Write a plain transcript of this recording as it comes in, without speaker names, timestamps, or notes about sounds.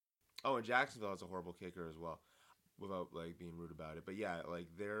Oh, and Jacksonville has a horrible kicker as well, without like being rude about it. But yeah, like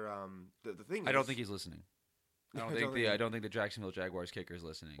they're the thing I don't is, think he's listening. I don't think I don't think the Jacksonville Jaguars kicker is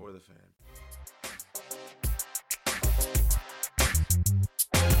listening. or the fan.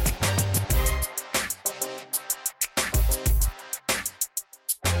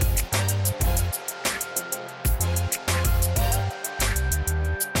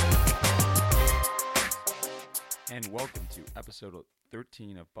 And welcome to episode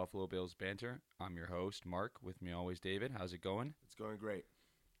 13 of Buffalo Bills Banter. I'm your host, Mark. With me always, David. How's it going? It's going great.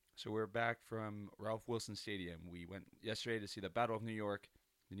 So we're back from Ralph Wilson Stadium. We went yesterday to see the Battle of New York,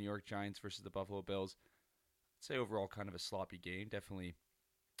 the New York Giants versus the Buffalo Bills. I'd say overall kind of a sloppy game. Definitely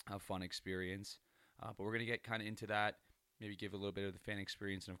a fun experience. But we're going to get kind of into that, maybe give a little bit of the fan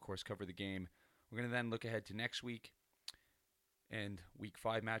experience, and of course cover the game. We're going to then look ahead to next week and Week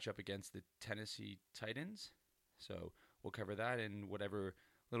 5 matchup against the Tennessee Titans. So we'll cover that and whatever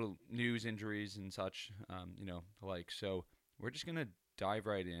little news, injuries, and such, alike. So we're just going to dive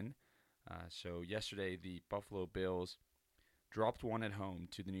right in. So yesterday, the Buffalo Bills dropped one at home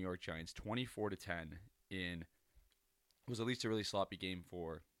to the New York Giants, 24-10. In was at least a really sloppy game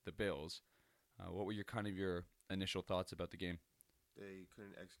for the Bills. What were your initial thoughts about the game? They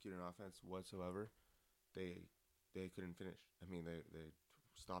couldn't execute an offense whatsoever. They couldn't finish. I mean, they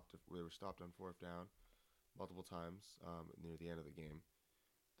stopped. They were stopped on fourth down multiple times near the end of the game.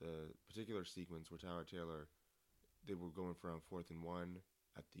 The particular sequence where Tyler Taylor, they were going for around 4th and 1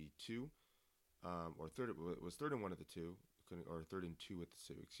 at the 2, or third. It was 3rd and 1 at the 2, or 3rd and 2 at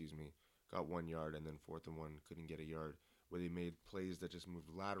the 2. Excuse me. Got 1 yard, and then 4th and 1 couldn't get a yard. Where they made plays that just moved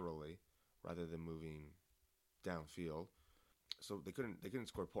laterally rather than moving downfield. So they couldn't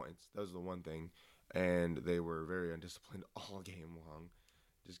score points. That was the one thing, and they were very undisciplined all game long,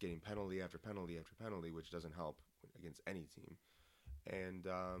 just getting penalty after penalty after penalty, which doesn't help against any team. And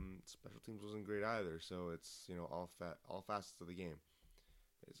special teams wasn't great either. So it's all facets of the game.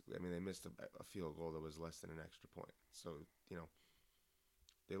 Basically, I mean, they missed a field goal that was less than an extra point. So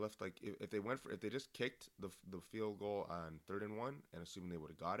they left like if they just kicked the field goal on 3rd and 1 and assuming they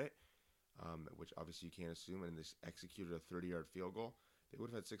would have got it, which obviously you can't assume, and they executed a 30-yard field goal, they would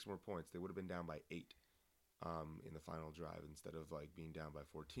have had 6 more points. They would have been down by 8 in the final drive instead of like being down by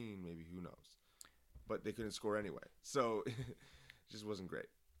 14, maybe, who knows. But they couldn't score anyway, so it just wasn't great.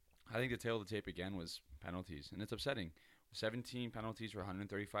 I think the tail of the tape again was penalties, and it's upsetting. 17 penalties for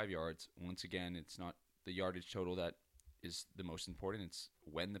 135 yards. Once again, it's not the yardage total that is the most important. It's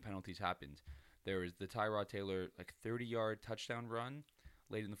when the penalties happened. There was the Tyrod Taylor 30-yard touchdown run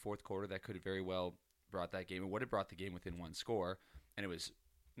late in the fourth quarter that could have very well brought that game. It would have brought the game within one score, and it was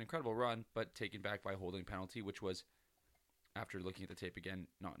an incredible run, but taken back by holding penalty, which was, after looking at the tape again,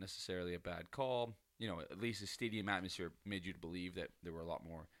 not necessarily a bad call. At least the stadium atmosphere made you to believe that there were a lot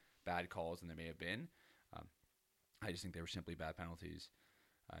more bad calls than there may have been. I just think they were simply bad penalties.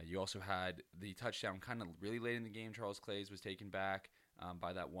 You also had the touchdown kind of really late in the game. Charles Clays was taken back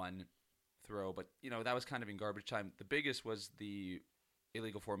by that one throw, but that was kind of in garbage time. The biggest was the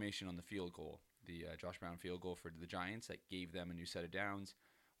illegal formation on the field goal, the Josh Brown field goal for the Giants that gave them a new set of downs,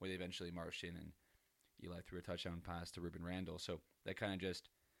 where they eventually marched in and Eli threw a touchdown pass to Ruben Randall. So that kind of just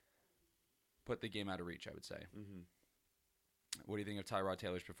put the game out of reach, I would say. Mm-hmm. What do you think of Tyrod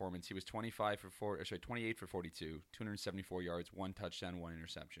Taylor's performance? He was 28 for 42, 274 yards, 1 touchdown, 1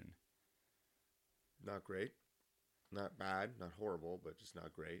 interception. Not great, not bad, not horrible, but just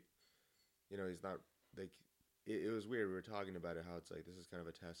not great. He's not like it was weird. We were talking about it, how it's like this is kind of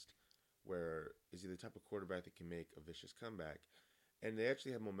a test where is he the type of quarterback that can make a vicious comeback. And they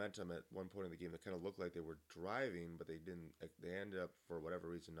actually had momentum at one point in the game that kind of looked like they were driving, but they didn't. They ended up, for whatever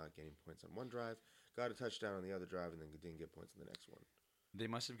reason, not getting points on one drive, got a touchdown on the other drive, and then didn't get points on the next one. They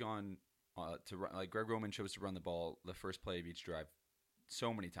must have gone to run. Greg Roman chose to run the ball the first play of each drive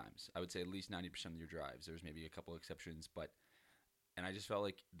so many times. I would say at least 90% of your drives. There's maybe a couple exceptions, and I just felt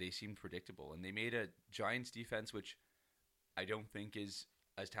like they seemed predictable. And they made a Giants defense, which I don't think is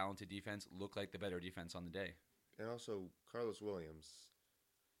as talented defense, look like the better defense on the day. And also, Carlos Williams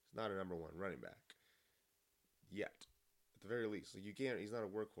is not a number 1 running back yet, at the very least. Like he's not a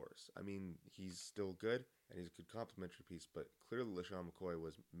workhorse. I mean, he's still good and he's a good complementary piece, but clearly LeSean McCoy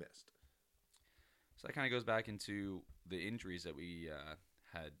was missed. So that kind of goes back into the injuries that we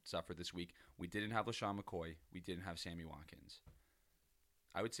had suffered this week. We didn't have LeSean McCoy. We didn't have Sammy Watkins.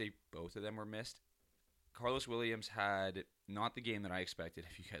 I would say both of them were missed. Carlos Williams had not the game that I expected.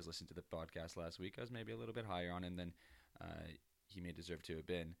 If you guys listened to the podcast last week, I was maybe a little bit higher on him than he may deserve to have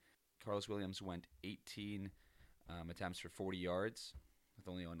been. Carlos Williams went 18 attempts for 40 yards.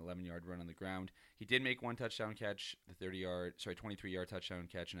 with only an 11-yard run on the ground. He did make one touchdown catch, the 23-yard touchdown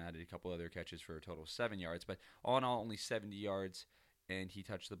catch, and added a couple other catches for a total of 7 yards. But all in all, only 70 yards, and he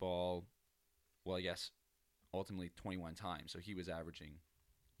touched the ball, well, I guess, ultimately 21 times. So he was averaging,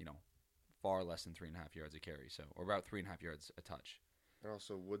 far less than 3.5 yards a carry, or about 3.5 yards a touch. And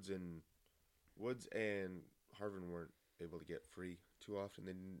also, Woods and Harvin weren't able to get free too often.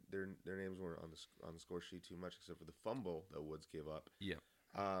 Their names weren't on the score sheet too much, except for the fumble that Woods gave up. Yeah.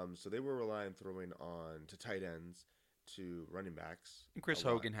 So they were relying throwing on to tight ends, to running backs. And Chris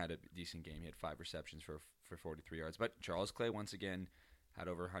Hogan had a decent game. He had 5 receptions for 43 yards. But Charles Clay, once again, had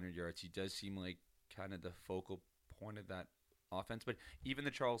over 100 yards. He does seem like kind of the focal point of that offense. But even the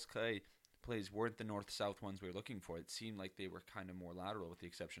Charles Clay plays weren't the north-south ones we were looking for. It seemed like they were kind of more lateral, with the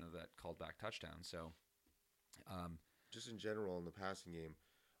exception of that called-back touchdown. So, just in general in the passing game,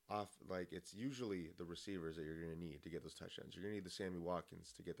 it's usually the receivers that you're going to need to get those touchdowns. You're going to need the Sammy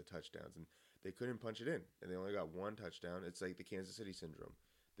Watkins to get the touchdowns, and they couldn't punch it in, and they only got one touchdown. It's like the Kansas City syndrome.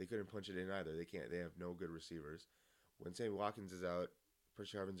 They couldn't punch it in either. They can't. They have no good receivers. When Sammy Watkins is out,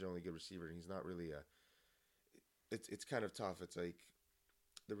 Percy Harvin's their only good receiver, and he's not really a. It's kind of tough. It's like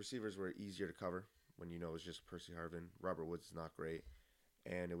the receivers were easier to cover when it's just Percy Harvin. Robert Woods is not great,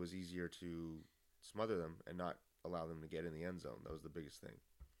 and it was easier to smother them and not allow them to get in the end zone. That was the biggest thing.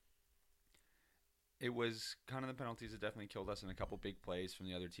 It was kind of the penalties that definitely killed us, and a couple big plays from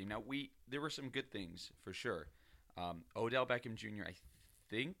the other team. Now, there were some good things for sure. Odell Beckham Jr., I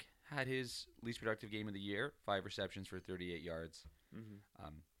think, had his least productive game of the year, 5 receptions for 38 yards.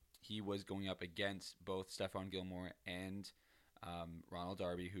 Mm-hmm. He was going up against both Stephon Gilmore and Ronald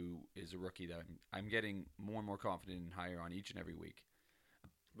Darby, who is a rookie that I'm getting more and more confident in higher on each and every week.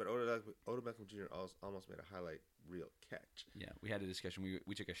 But Odell Beckham Jr. almost made a highlight reel catch. Yeah, we had a discussion.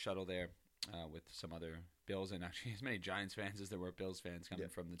 We took a shuttle there with some other Bills, and actually as many Giants fans as there were Bills fans coming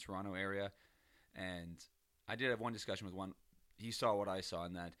from the Toronto area. And I did have one discussion with one. He saw what I saw,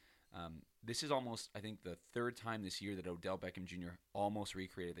 in that this is almost, I think, the 3rd time this year that Odell Beckham Jr. almost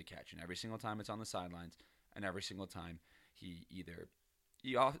recreated the catch. And every single time it's on the sidelines, and every single time he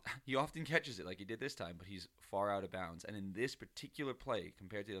often catches it like he did this time, but he's far out of bounds. And in this particular play,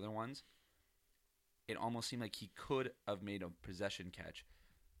 compared to the other ones, it almost seemed like he could have made a possession catch,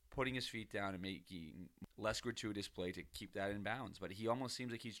 putting his feet down and making less gratuitous play to keep that in bounds. But he almost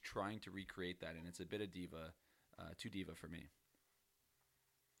seems like he's trying to recreate that, and it's a bit of too diva for me.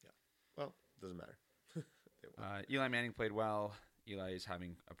 Yeah. Well, doesn't matter. Eli Manning played well. Eli is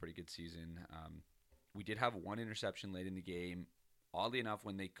having a pretty good season. We did have one interception late in the game. Oddly enough,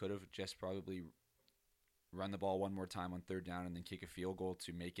 when they could have just probably run the ball one more time on 3rd down and then kick a field goal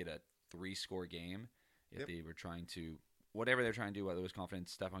to make it a 3-score game, if they were trying to, whatever they're trying to do, whether it was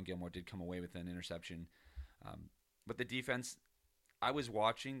confidence, Stephon Gilmore did come away with an interception. But the defense, I was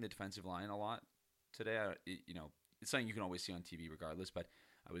watching the defensive line a lot today. It's something you can always see on TV regardless, but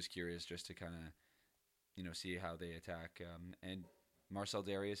I was curious just to kind of, see how they attack. And Marcel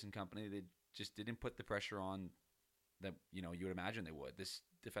Darius and company, they just didn't put the pressure on that, you would imagine they would. This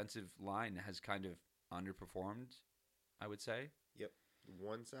defensive line has kind of underperformed, I would say. Yep.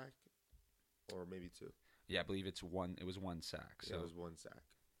 1 sack or maybe 2. Yeah, I believe it was 1 sack. So it was 1 sack.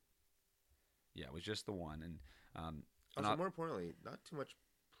 Yeah, it was just the one. And also, more importantly, not too much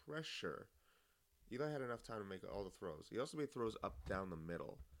pressure. Eli had enough time to make all the throws. He also made throws up down the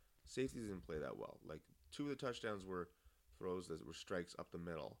middle. Safeties didn't play that well. Like, 2 of the touchdowns were throws that were strikes up the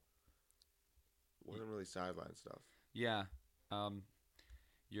middle. Wasn't really sideline stuff. Yeah.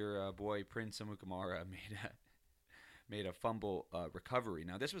 Your boy Prince Amukamara made a fumble recovery.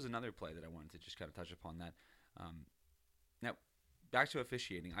 Now, this was another play that I wanted to just kind of touch upon that. Now, back to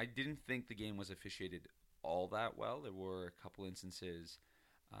officiating. I didn't think the game was officiated all that well. There were a couple instances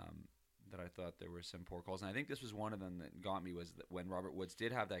that I thought there were some poor calls. And I think this was one of them that got me, was that when Robert Woods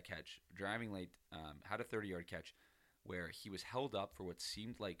did have that catch, driving late, had a 30-yard catch, where he was held up for what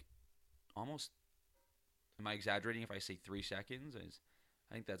seemed like almost, am I exaggerating if I say 3 seconds?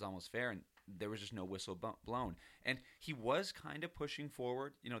 I think that's almost fair. And there was just no whistle blown. And he was kind of pushing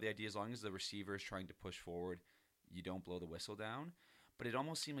forward. The idea, as long as the receiver is trying to push forward, you don't blow the whistle down. But it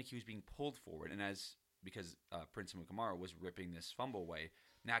almost seemed like he was being pulled forward. And because Prince Amukamara was ripping this fumble away,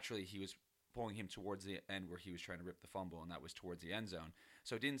 naturally he was pulling him towards the end where he was trying to rip the fumble, and that was towards the end zone.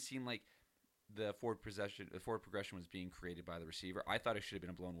 So it didn't seem like the forward progression was being created by the receiver. I thought it should have been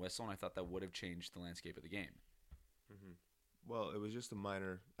a blown whistle, and I thought that would have changed the landscape of the game. Mm-hmm. Well, it was just a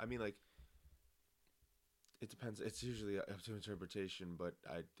minor. I mean, like, it depends. It's usually up to interpretation, but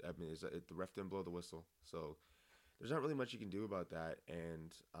I mean, the ref didn't blow the whistle, so there's not really much you can do about that.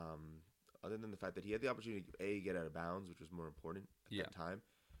 And other than the fact that he had the opportunity to get out of bounds, which was more important at that time.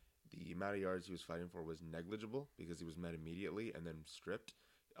 The amount of yards he was fighting for was negligible because he was met immediately and then stripped.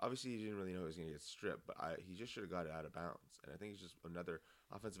 Obviously, he didn't really know he was going to get stripped, but he just should have got it out of bounds. And I think it's just another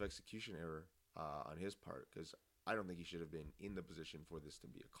offensive execution error on his part because I don't think he should have been in the position for this to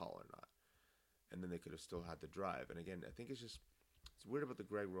be a call or not. And then they could have still had the drive. And again, I think it's weird about the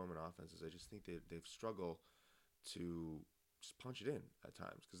Greg Roman offenses. I just think they've struggled to just punch it in at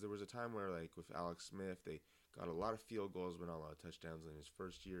times because there was a time where, like, with Alex Smith, they got a lot of field goals but not a lot of touchdowns in his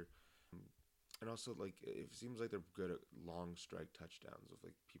first year. And also, like, it seems like they're good at long strike touchdowns with,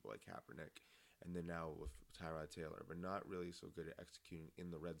 like, people like Kaepernick. And then now with Tyrod Taylor, but not really so good at executing in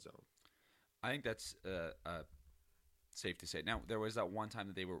the red zone. I think that's safe to say. Now, there was that one time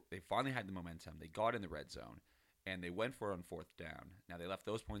that they finally had the momentum. They got in the red zone, and they went for it on fourth down. Now, they left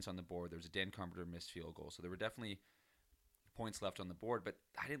those points on the board. There was a Dan Carpenter missed field goal. So there were definitely points left on the board. But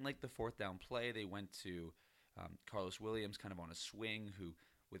I didn't like the fourth down play. They went to Carlos Williams kind of on a swing who,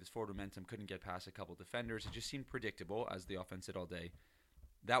 with his forward momentum, couldn't get past a couple defenders. It just seemed predictable, as the offense did all day.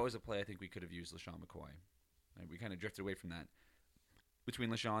 That was a play I think we could have used LeSean McCoy. And we kind of drifted away from that. Between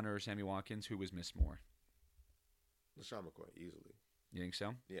LeSean or Sammy Watkins, who was missed more? LeSean McCoy, easily. You think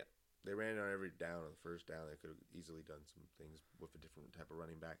so? Yeah. They ran on every down on the first down. They could have easily done some things with a different type of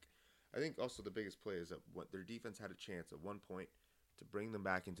running back. I think also the biggest play is that their defense had a chance at one point to bring them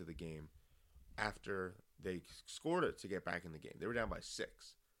back into the game after they scored it to get back in the game. They were down by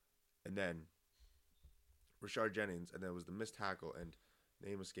 6. And then Rashard Jennings, and then it was the missed tackle, and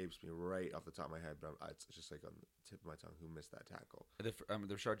name escapes me right off the top of my head, but it's just like on the tip of my tongue who missed that tackle. The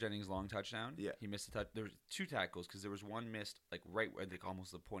Rashard Jennings long touchdown? Yeah. He missed the touch. There were 2 tackles because there was one missed like right at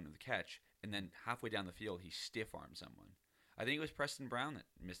almost the point of the catch, and then halfway down the field he stiff-armed someone. I think it was Preston Brown that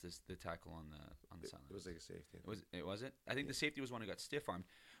missed the tackle on the sideline. It was like a safety. Was it? I think the safety was one who got stiff-armed.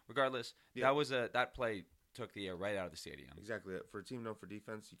 Regardless, that play took the air right out of the stadium. Exactly. For a team known for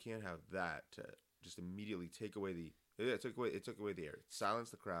defense, you can't have that to just immediately take away it took away the air. It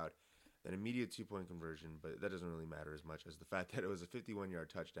silenced the crowd. An immediate 2-point conversion, but that doesn't really matter as much as the fact that it was a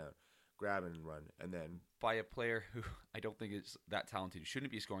 51-yard touchdown, grab and run, and then by a player who I don't think is that talented, who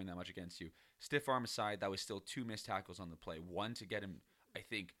shouldn't be scoring that much against you. Stiff arm aside, that was still 2 missed tackles on the play. One to get him, I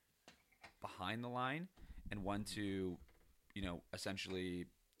think, behind the line, and one to, essentially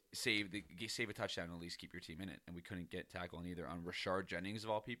save a touchdown and at least keep your team in it. And we couldn't get tackle on either on Rashard Jennings of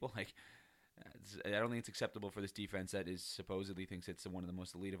all people. Like, I don't think it's acceptable for this defense that is supposedly thinks it's one of the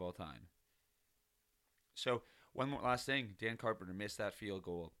most elite of all time. So one more last thing, Dan Carpenter missed that field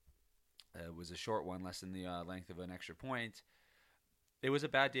goal. It was a short one, less than the length of an extra point. It was a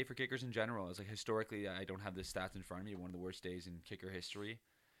bad day for kickers in general. It's like historically, I don't have the stats in front of me. One of the worst days in kicker history.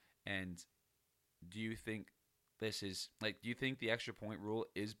 And do you think this is do you think the extra point rule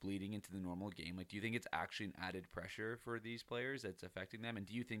is bleeding into the normal game? Like, do you think it's actually an added pressure for these players that's affecting them? And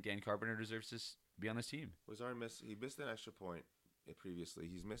do you think Dan Carpenter deserves to be on this team? He missed an extra point previously.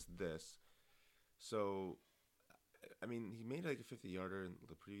 He's missed this. So, I mean, he made like a 50-yarder in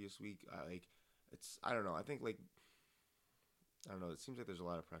the previous week. I don't know. I think I don't know. It seems like there's a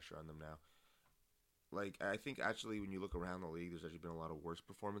lot of pressure on them now. Like, I think actually when you look around the league, there's actually been a lot of worse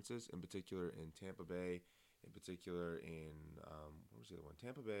performances, in particular in Tampa Bay, in particular in, what was the other one?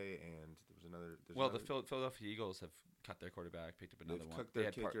 Tampa Bay, and there was another. The Philadelphia Eagles have cut their quarterback, picked up another one. They've cut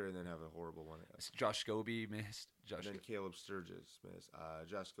their kicker and then have a horrible one. Josh Scobie missed. And then Caleb Sturgis missed.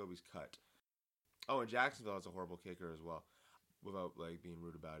 Josh Scobie's cut. Oh, and Jacksonville has a horrible kicker as well, without being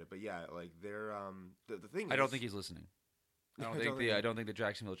rude about it. But yeah, they're the thing. I don't think he's listening. I don't think the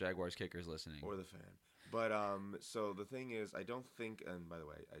Jacksonville Jaguars kicker is listening, or the fan. But so the thing is, I don't think. And by the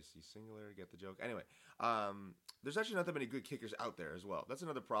way, I see singular. Get the joke. Anyway, there's actually not that many good kickers out there as well. That's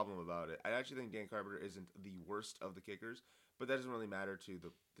another problem about it. I actually think Dan Carpenter isn't the worst of the kickers, but that doesn't really matter to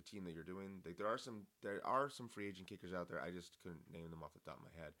the team that you're doing. There are some free agent kickers out there. I just couldn't name them off the top of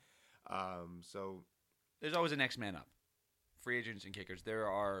my head. So there's always a next man up. Free agents and kickers. There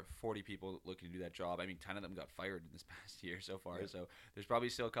are 40 people looking to do that job. I mean, 10 of them got fired in this past year so far. Yep. So there's probably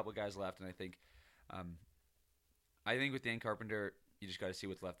still a couple guys left, and I think with Dan Carpenter, you just got to see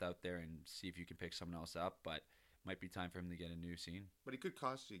what's left out there and see if you can pick someone else up. But it might be time for him to get a new scene. But he could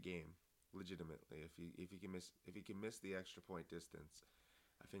cost you a game, legitimately, if he can miss the extra point distance.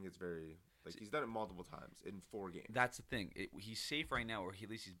 I think it's very he's done it multiple times in 4 games. That's the thing. He's safe right now, or at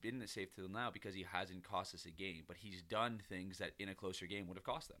least he's been safe till now because he hasn't cost us a game. But he's done things that in a closer game would have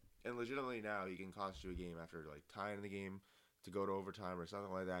cost them. And legitimately now he can cost you a game after tying the game to go to overtime or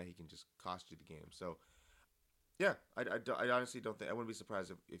something like that. He can just cost you the game. So Yeah, I honestly don't think I wouldn't be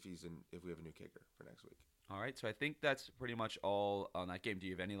surprised if if we have a new kicker for next week. All right, so I think that's pretty much all on that game. Do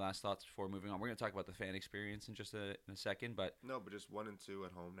you have any last thoughts before moving on? We're going to talk about the fan experience in just in a second, but No, but just 1-2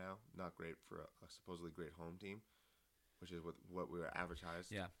 at home now. Not great for a supposedly great home team, which is what we were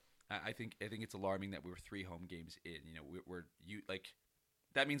advertised. yeah, I think it's alarming that we were 3 home games in. You know, we're you like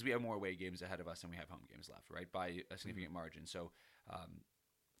that means we have more away games ahead of us than we have home games left, right? By a significant margin. So,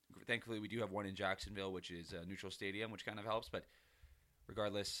 thankfully, we do have one in Jacksonville, which is a neutral stadium, which kind of helps. But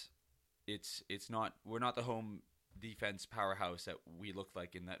regardless, it's not we're not the home defense powerhouse that we looked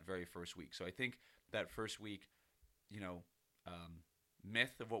like in that very first week. So I think that first week, you know,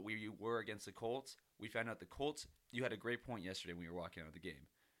 myth of what we were against the Colts, we found out the Colts. You had a great point yesterday when we were walking out of the game.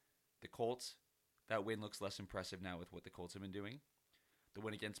 The Colts, that win looks less impressive now with what the Colts have been doing. The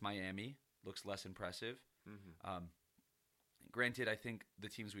win against Miami looks less impressive. Mm-hmm. Granted, I think the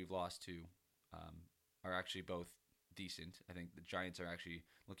teams we've lost to are actually both decent. I think the Giants are actually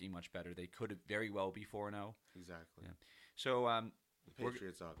looking much better. They could very well be 4-0. Exactly. Yeah. So the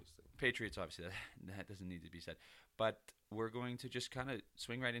Patriots, obviously. Patriots, obviously, that doesn't need to be said. But we're going to just kind of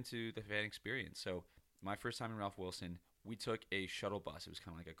swing right into the fan experience. So my first time in Ralph Wilson, we took a shuttle bus. It was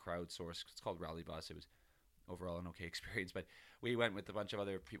kind of like a crowdsourced. It's called Rally Bus. It was overall an okay experience. But we went with a bunch of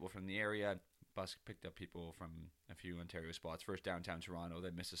other people from the area. Bus picked up people from a few Ontario spots. First downtown Toronto,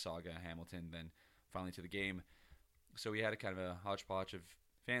 then Mississauga, Hamilton, then finally to the game. So we had a kind of a hodgepodge of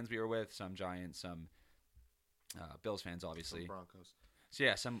fans we were with. Some Giants, some Bills fans, obviously. Some Broncos. So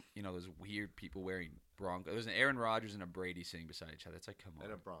yeah, some those weird people wearing Broncos. There's an Aaron Rodgers and a Brady sitting beside each other. It's like, come on.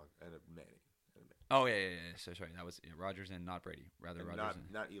 And a Manning. Oh yeah. So sorry, that was Rodgers and not Brady. Rather, and Rodgers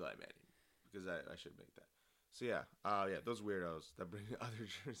not Eli Manning, because I should make that. So yeah, those weirdos that bring other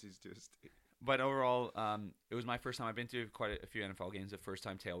jerseys to a state. But overall, it was my first time. I've been to quite a few NFL games. The first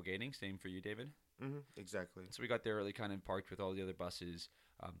time tailgating. Same for you, David. Mm-hmm, exactly. So we got there early, kind of parked with all the other buses.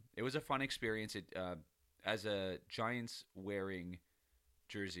 It was a fun experience. It as a Giants wearing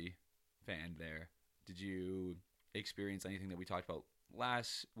jersey fan there, did you experience anything that we talked about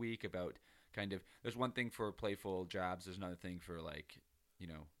last week about kind of there's one thing for playful jabs, there's another thing for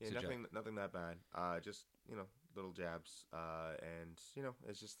nothing that bad. Just little jabs, and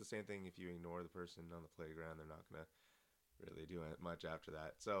it's just the same thing. If you ignore the person on the playground, they're not gonna really do much after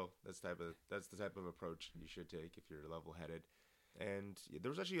that. So that's the type of approach you should take if you're level headed. And there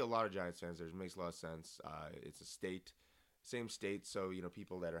was actually a lot of Giants fans there. It makes a lot of sense. It's a same state, so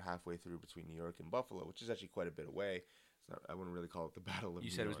people that are halfway through between New York and Buffalo, which is actually quite a bit away. I wouldn't really call it the Battle of New York.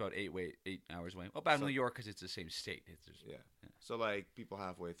 You said it was about 8 hours away. Well, Battle of New York because it's the same state. Yeah. So people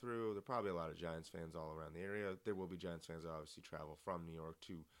halfway through, there are probably a lot of Giants fans all around the area. There will be Giants fans that obviously travel from New York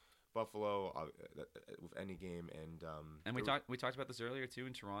to Buffalo with any game, and we talked about this earlier too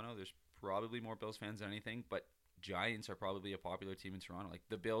in Toronto. There's probably more Bills fans than anything, but Giants are probably a popular team in Toronto. Like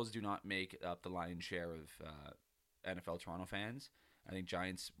the Bills do not make up the lion's share of NFL Toronto fans. I think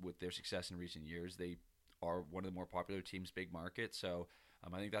Giants, with their success in recent years, they are one of the more popular teams, big market. So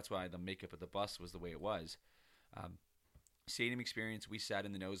I think that's why the makeup of the bus was the way it was. Stadium experience, we sat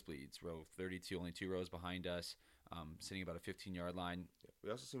in the nosebleeds, row 32, only 2 rows behind us, sitting about a 15-yard line. We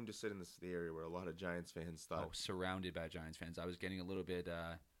also seemed to sit in the area where a lot of Giants fans thought. Oh, surrounded by Giants fans. I was getting a little bit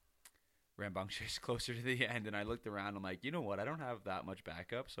rambunctious closer to the end, and I looked around. I'm like, you know what? I don't have that much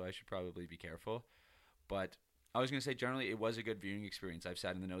backup, so I should probably be careful. But I was going to say, generally, it was a good viewing experience. I've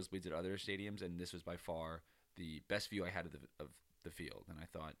sat in the nosebleeds at other stadiums, and this was by far the best view I had of the field. And I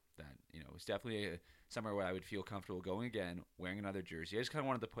thought that, it was definitely somewhere where I would feel comfortable going again, wearing another jersey. I just kind of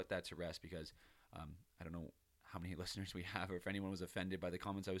wanted to put that to rest because I don't know how many listeners we have or if anyone was offended by the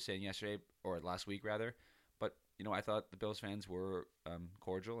comments I was saying yesterday or last week, rather. But, I thought the Bills fans were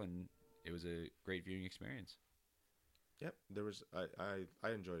cordial, and it was a great viewing experience. Yep, there was. I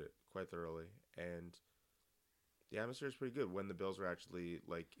enjoyed it quite thoroughly, and the atmosphere is pretty good when the Bills were actually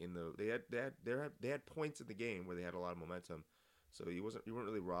they had points in the game where they had a lot of momentum, so you weren't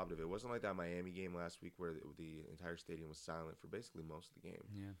really robbed of it. It wasn't like that Miami game last week where the entire stadium was silent for basically most of the game.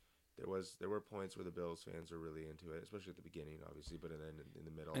 Yeah, there were points where the Bills fans were really into it, especially at the beginning, obviously, but then in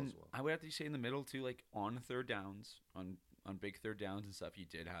the middle and as well. I would have to say in the middle too, like on third downs, on big third downs and stuff, you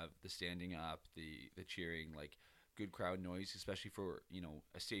did have the standing up, the cheering, like good crowd noise, especially for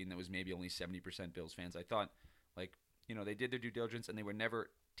a stadium that was maybe only 70% Bills fans. I thought. They did their due diligence and they were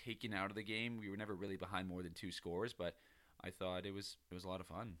never taken out of the game. We were never really behind more than 2 scores, but I thought it was a lot of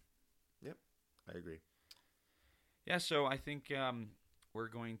fun. Yep, I agree. Yeah, so I think we're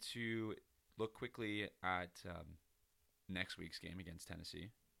going to look quickly at next week's game against Tennessee.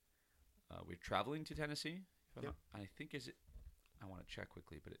 We're traveling to Tennessee. Yep. I think I want to check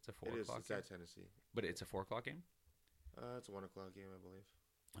quickly, but it's a 4 It is. o'clock It's game. at Tennessee. But it's a 4 o'clock game? It's a 1 o'clock game, I believe.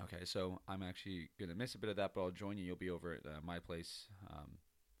 Okay, so I'm actually gonna miss a bit of that, but I'll join you. You'll be over at my place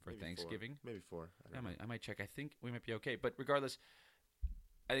for Maybe four. Thanksgiving. Maybe four. I don't know. I might check. I think we might be okay. But regardless,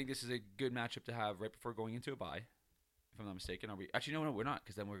 I think this is a good matchup to have right before going into a bye. If I'm not mistaken, are we? Actually, no, we're not,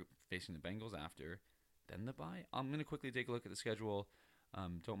 because then we're facing the Bengals after, then the bye. I'm gonna quickly take a look at the schedule.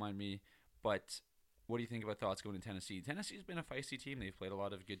 Don't mind me. But what do you think about thoughts going to Tennessee? Tennessee's been a feisty team. They've played a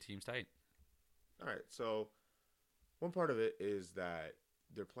lot of good teams tight. All right. So one part of it is that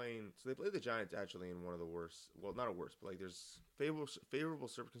they're playing. So they play the Giants actually in one of the worst. Well, not a worst, but like there's favorable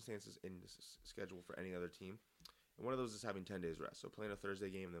circumstances in the schedule for any other team, and one of those is having 10 days rest. So playing a Thursday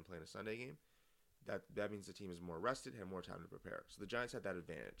game and then playing a Sunday game. That means the team is more rested, have more time to prepare. So the Giants had that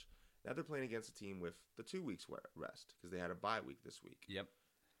advantage. Now they're playing against a team with the 2 weeks rest because they had a bye week this week. Yep.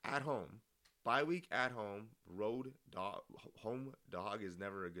 At home, bye week at home, road dog, home dog is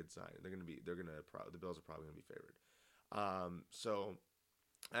never a good sign. The Bills are probably gonna be favored. So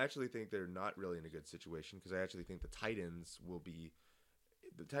I actually think they're not really in a good situation because I actually think the Titans will be.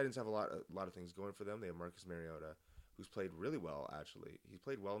 The Titans have a lot of things going for them. They have Marcus Mariota, who's played really well. Actually, he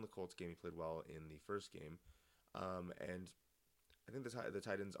played well in the Colts game. He played well in the first game, and I think the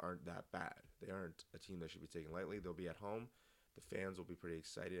Titans aren't that bad. They aren't a team that should be taken lightly. They'll be at home. The fans will be pretty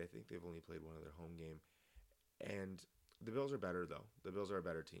excited. I think they've only played one of their home game, and the Bills are better though. The Bills are a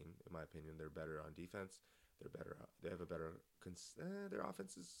better team in my opinion. They're better on defense. They're better. They have a better. Their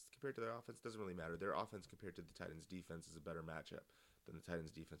offense is compared to their offense doesn't really matter. Their offense compared to the Titans' defense is a better matchup than the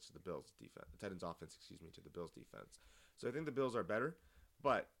Titans' defense to the Bills' defense. The Titans' offense, to the Bills' defense. So I think the Bills are better,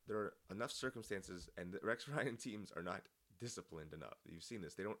 but there are enough circumstances, and the Rex Ryan teams are not disciplined enough. You've seen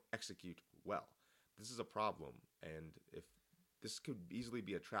this; they don't execute well. This is a problem, and if this could easily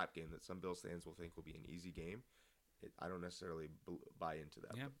be a trap game that some Bills fans will think will be an easy game, I don't necessarily buy into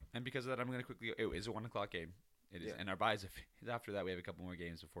that. Yeah, and because of that, I'm going to quickly. It is a 1 o'clock game. It is, Yeah. and our buys is after that. We have a couple more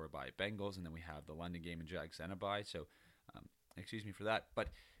games before a bye. Bengals, and then we have the London game and Jags and a bye. So, excuse me for that. But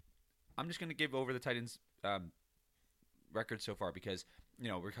I'm just going to give over the Titans' record so far because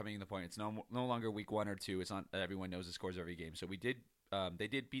we're coming to the point. It's no longer week 1 or 2. It's not that everyone knows the scores every game. So they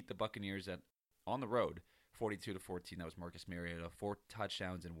did beat the Buccaneers on the road, 42-14. That was Marcus Mariota, 4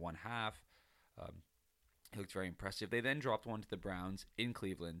 touchdowns in 1 half. He looked very impressive. They then dropped one to the Browns in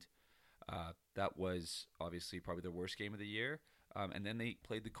Cleveland. That was obviously probably their worst game of the year. And then they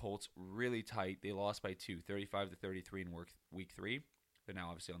played the Colts really tight. They lost by 2, 35-33 in week 3. They're now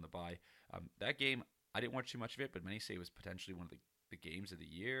obviously on the bye. That game, I didn't watch too much of it, but many say it was potentially one of the games of the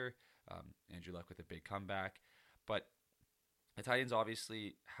year. Andrew Luck with a big comeback. But the Titans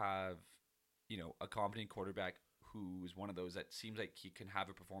obviously have, a competent quarterback who's one of those that seems like he can have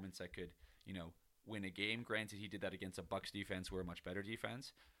a performance that could, win a game. Granted, he did that against a Bucs defense who are a much better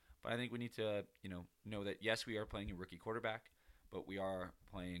defense. But I think we need to, know that, yes, we are playing a rookie quarterback, but we are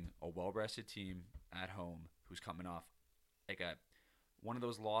playing a well-rested team at home who's coming off like one of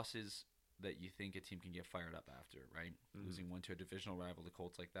those losses that you think a team can get fired up after, right? Mm-hmm. Losing one to a divisional rival, the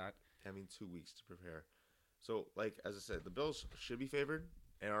Colts, like that. 2 weeks to prepare. So, as I said, the Bills should be favored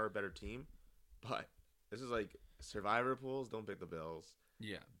and are a better team, but this is like survivor pools. Don't pick the Bills.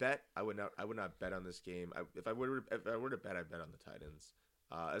 Yeah. Bet I would not bet on this game. If I were to bet, I'd bet on the Titans.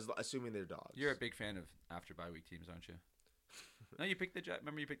 Assuming they're dogs. You're a big fan of after bye week teams, aren't you? No, you picked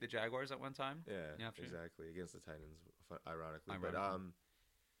remember you picked the Jaguars at one time? Yeah, exactly, against the Titans, ironically. But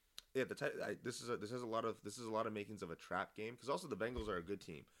yeah, this is a lot of makings of a trap game because also the Bengals are a good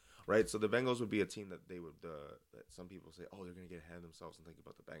team, right? So the Bengals would be a team that that some people say, oh, they're going to get ahead of themselves and think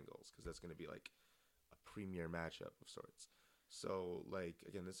about the Bengals because that's going to be like a premier matchup of sorts. So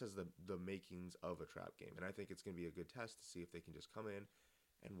again, this has the makings of a trap game, and I think it's going to be a good test to see if they can just come in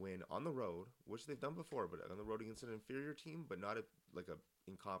and win on the road, which they've done before, but on the road against an inferior team, but not a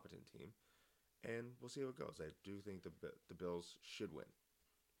incompetent team. And we'll see how it goes. I do think the Bills should win.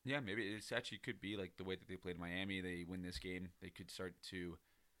 Yeah, maybe it actually could be like the way that they played Miami. They win this game. They could start to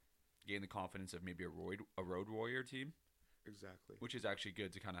gain the confidence of maybe a road warrior team. Exactly. Which is actually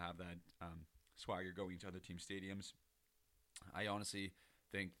good to kind of have that swagger going to other team stadiums. I honestly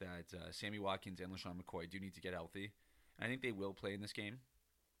think that Sammy Watkins and LaShawn McCoy do need to get healthy. And I think they will play in this game.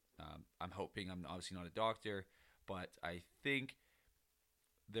 I'm hoping. I'm obviously not a doctor, but I think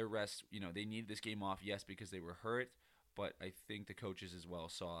their rest, they needed this game off, yes, because they were hurt, but I think the coaches as well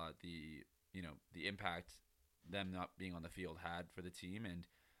saw the impact them not being on the field had for the team, and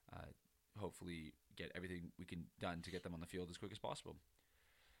hopefully get everything we can done to get them on the field as quick as possible.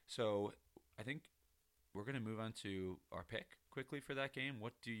 So I think we're going to move on to our pick quickly for that game.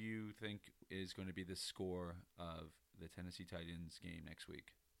 What do you think is going to be the score of the Tennessee Titans game next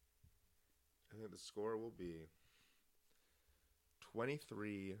week? I think the score will be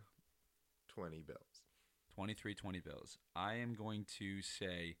 23-20 Bills. 23-20 Bills. I am going to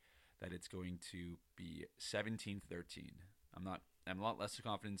say that it's going to be 17-13. I'm a lot less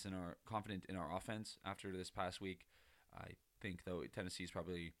confident in our offense after this past week. I think though Tennessee's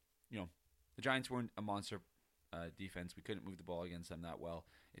probably, the Giants weren't a monster defense. We couldn't move the ball against them that well.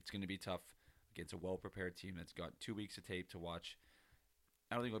 It's going to be tough against a well-prepared team that's got 2 weeks of tape to watch.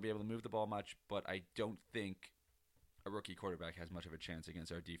 I don't think we'll be able to move the ball much, but I don't think a rookie quarterback has much of a chance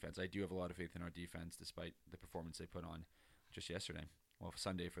against our defense. I do have a lot of faith in our defense despite the performance they put on just yesterday. Well,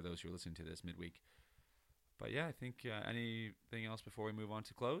 Sunday for those who are listening to this midweek. But yeah, I think anything else before we move on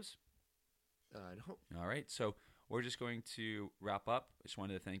to close? No. All right, so we're just going to wrap up. I just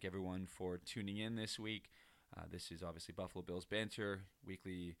wanted to thank everyone for tuning in this week. This is obviously Buffalo Bills Banter,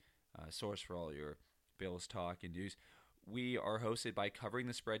 weekly source for all your Bills talk and news. We are hosted by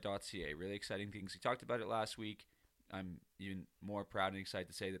coveringthespread.ca. Really exciting things. We talked about it last week. I'm even more proud and excited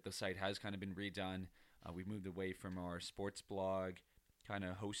to say that the site has kind of been redone. We've moved away from our sports blog kind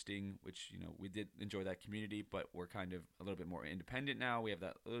of hosting, which, we did enjoy that community, but we're kind of a little bit more independent now. We have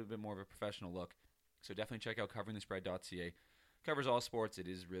that a little bit more of a professional look. So definitely check out coveringthespread.ca. Covers all sports. It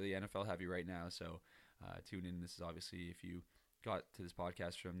is really NFL heavy right now, so tune in. This is obviously, if you got to this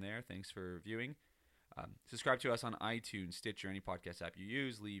podcast from there, thanks for viewing. Subscribe to us on iTunes, Stitcher, any podcast app you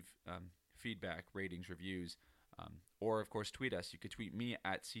use. Leave feedback, ratings, reviews, or, of course, tweet us. You could tweet me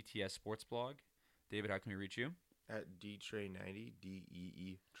at CTS Sports Blog. David, how can we reach you? At DTray90,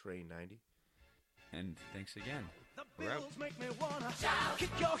 DEE Tray90. And thanks again. The We're out. Bills make me wanna shout. Kick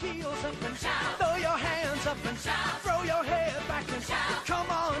your heels up and shout. Throw your hands up and shout. Throw your head back and shout. Come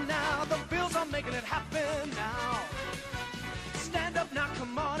on now, the Bills are making it happen now. Stand up now,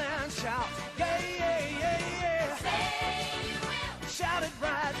 come on and shout. Yeah, yeah, yeah, yeah. Say you will. Shout it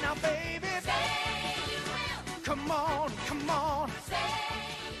right now, baby. Say you will. Come on, come on. Say